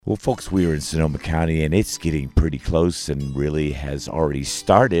Well, folks, we are in Sonoma County, and it's getting pretty close and really has already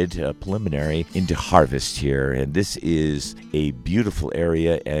started preliminary into harvest here. And this is a beautiful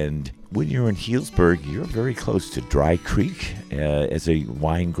area, and when you're in Healdsburg, you're very close to Dry Creek as a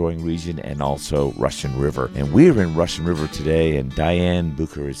wine-growing region, and also Russian River. And we're in Russian River today, and Diane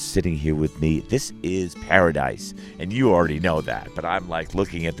Bucher is sitting here with me. This is paradise, and you already know that, but I'm like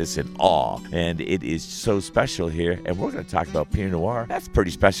looking at this in awe, and it is so special here. And we're going to talk about Pinot Noir. That's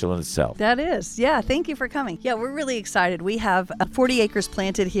pretty special in itself. That is. Yeah, thank you for coming. Yeah, we're really excited. We have 40 acres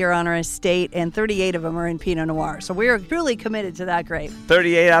planted here on our estate, and 38 of them are in Pinot Noir. So we're truly committed to that grape.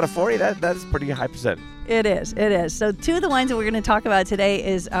 38 out of 40? That's pretty high percent. It is. So two of the wines that we're going to talk about today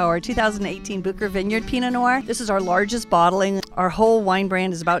is our 2018 Bucher Vineyard Pinot Noir. This is our largest bottling. Our whole wine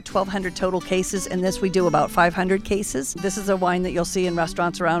brand is about 1,200 total cases, and this we do about 500 cases. This is a wine that you'll see in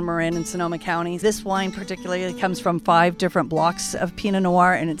restaurants around Marin and Sonoma County. This wine particularly comes from 5 different blocks of Pinot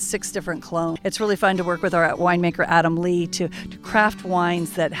Noir, and it's 6 different clones. It's really fun to work with our winemaker Adam Lee to craft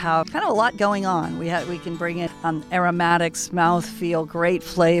wines that have kind of a lot going on. We can bring in aromatics, mouthfeel, great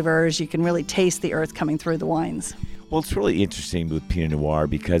flavors. You can really taste the earth coming through the wines. Well, it's really interesting with Pinot Noir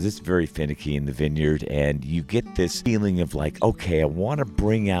because it's very finicky in the vineyard, and you get this feeling of like, okay, I want to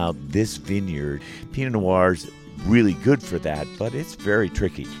bring out this vineyard. Pinot Noir's really good for that, but it's very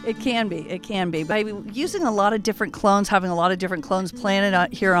tricky. It can be. By using a lot of different clones, having a lot of different clones planted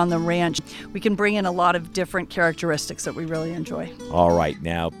out here on the ranch, we can bring in a lot of different characteristics that we really enjoy. All right,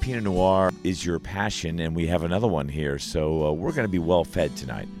 now Pinot Noir is your passion, and we have another one here, so we're going to be well fed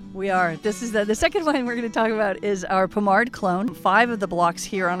tonight. We are. This is the second wine we're going to talk about is our Pommard clone. 5 of the blocks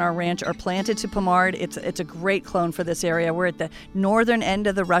here on our ranch are planted to Pommard. It's a great clone for this area. We're at the northern end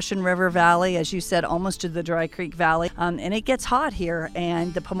of the Russian River Valley, as you said, almost to the Dry Creek Valley. And it gets hot here.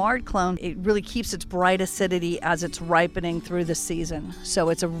 And the Pommard clone, it really keeps its bright acidity as it's ripening through the season. So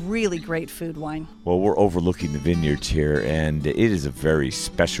it's a really great food wine. Well, we're overlooking the vineyards here, and it is a very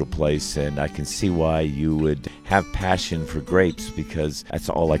special place. And I can see why you would have passion for grapes, because that's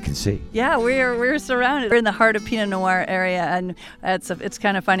all I can see. Yeah, we're surrounded. We're in the heart of Pinot Noir area, and it's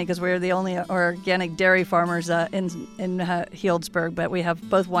kind of funny because we're the only organic dairy farmers in Healdsburg, but we have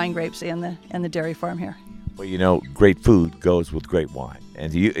both wine grapes and the dairy farm here. Well, you know, great food goes with great wine,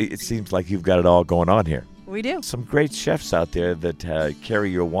 and it seems like you've got it all going on here. We do. Some great chefs out there that carry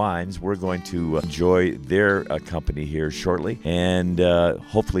your wines. We're going to enjoy their company here shortly, and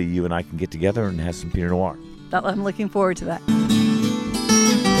hopefully you and I can get together and have some Pinot Noir. I'm looking forward to that.